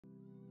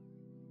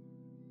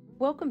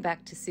Welcome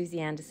back to Suzie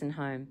Anderson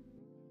Home.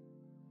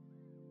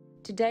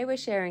 Today we're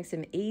sharing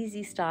some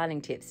easy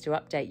styling tips to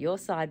update your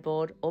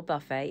sideboard or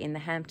buffet in the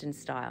Hamptons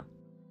style.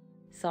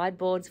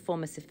 Sideboards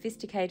form a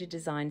sophisticated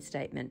design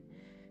statement,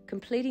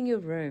 completing your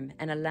room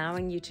and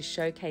allowing you to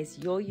showcase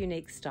your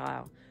unique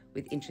style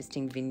with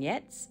interesting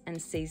vignettes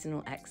and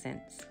seasonal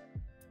accents.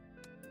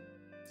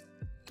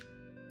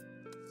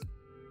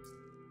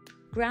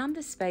 Ground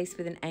the space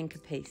with an anchor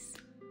piece.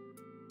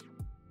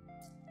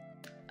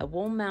 A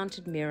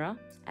wall-mounted mirror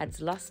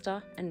adds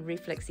lustre and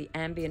reflects the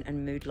ambient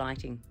and mood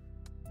lighting.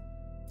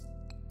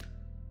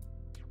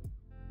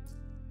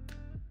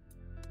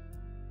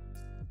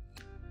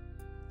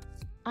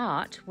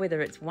 Art,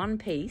 whether it's one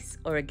piece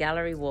or a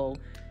gallery wall,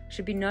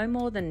 should be no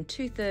more than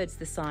 2/3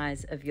 the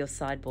size of your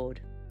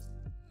sideboard.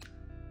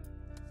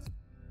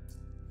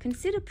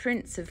 Consider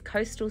prints of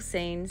coastal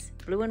scenes,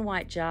 blue and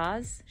white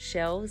jars,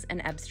 shells,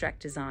 and abstract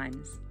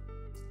designs.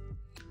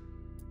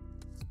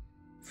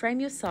 Frame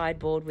your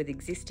sideboard with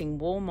existing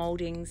wall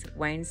mouldings,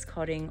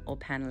 wainscoting, or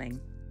panelling.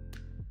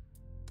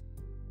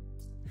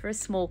 For a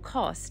small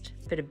cost,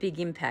 but a big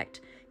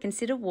impact,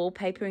 consider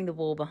wallpapering the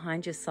wall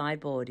behind your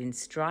sideboard in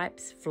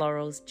stripes,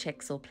 florals,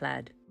 checks, or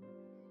plaid.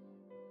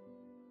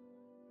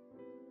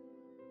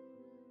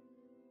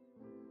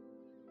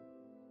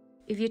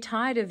 If you're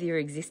tired of your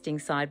existing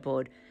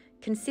sideboard,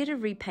 consider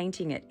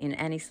repainting it in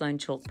Annie Sloan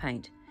chalk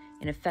paint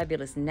in a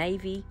fabulous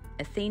navy,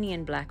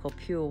 Athenian black, or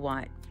pure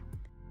white.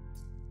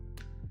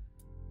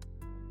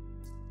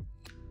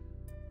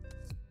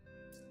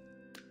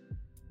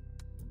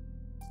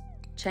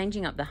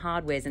 Changing up the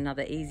hardware is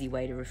another easy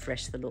way to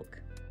refresh the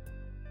look.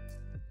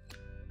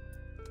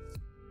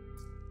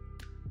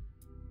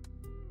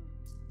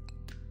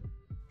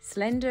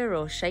 Slender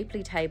or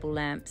shapely table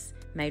lamps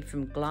made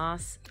from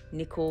glass,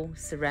 nickel,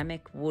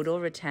 ceramic, wood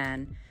or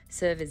rattan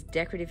serve as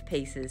decorative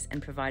pieces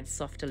and provide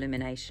soft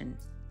illumination.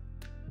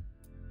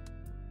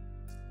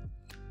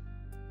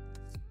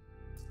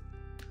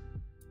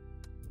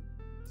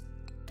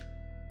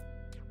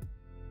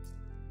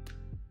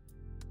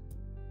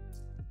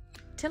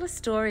 Tell a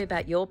story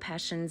about your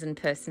passions and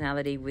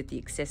personality with the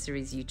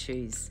accessories you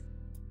choose.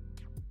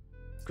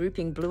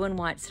 Grouping blue and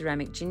white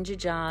ceramic ginger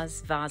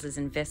jars, vases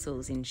and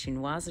vessels in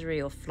chinoiserie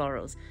or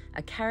florals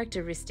are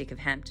characteristic of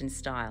Hamptons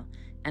style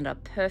and are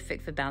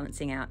perfect for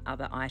balancing out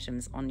other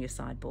items on your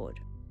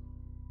sideboard.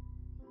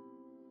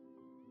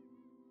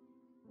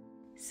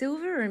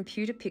 Silver and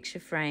pewter picture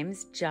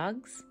frames,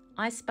 jugs,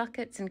 ice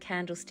buckets and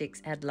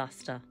candlesticks add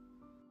lustre.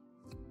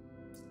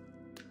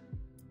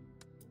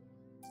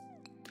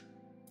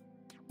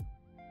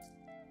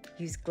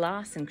 Use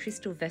glass and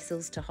crystal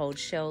vessels to hold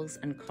shells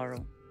and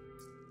coral.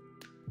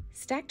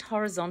 Stacked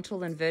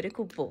horizontal and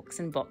vertical books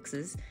and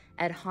boxes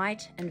add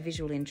height and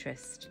visual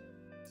interest.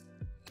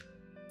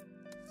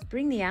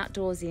 Bring the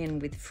outdoors in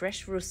with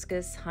fresh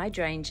ruscus,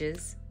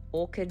 hydrangeas,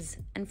 orchids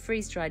and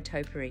freeze-dried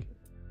topiary.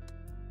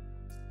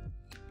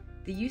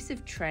 The use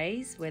of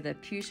trays, whether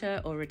pewter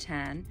or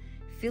rattan,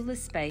 fill the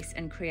space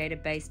and create a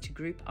base to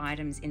group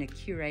items in a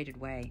curated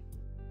way.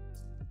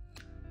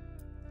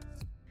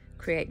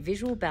 Create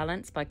visual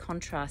balance by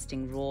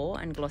contrasting raw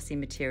and glossy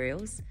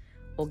materials,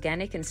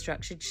 organic and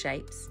structured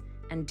shapes,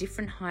 and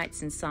different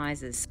heights and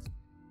sizes.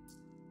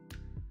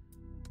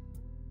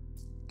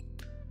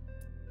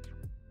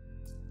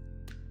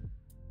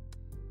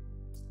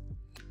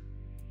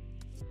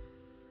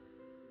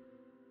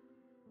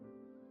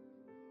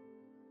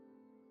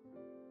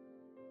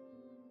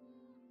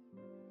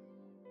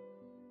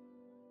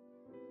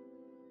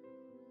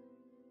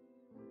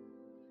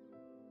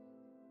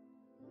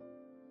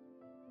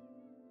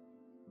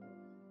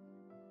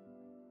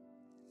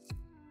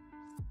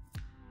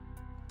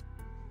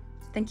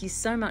 Thank you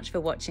so much for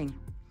watching.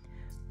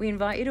 We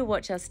invite you to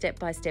watch our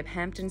step-by-step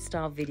Hamptons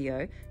style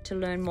video to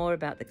learn more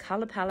about the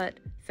colour palette,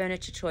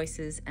 furniture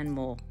choices and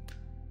more.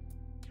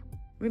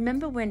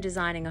 Remember, when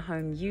designing a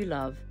home you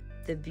love,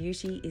 the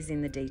beauty is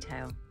in the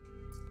detail.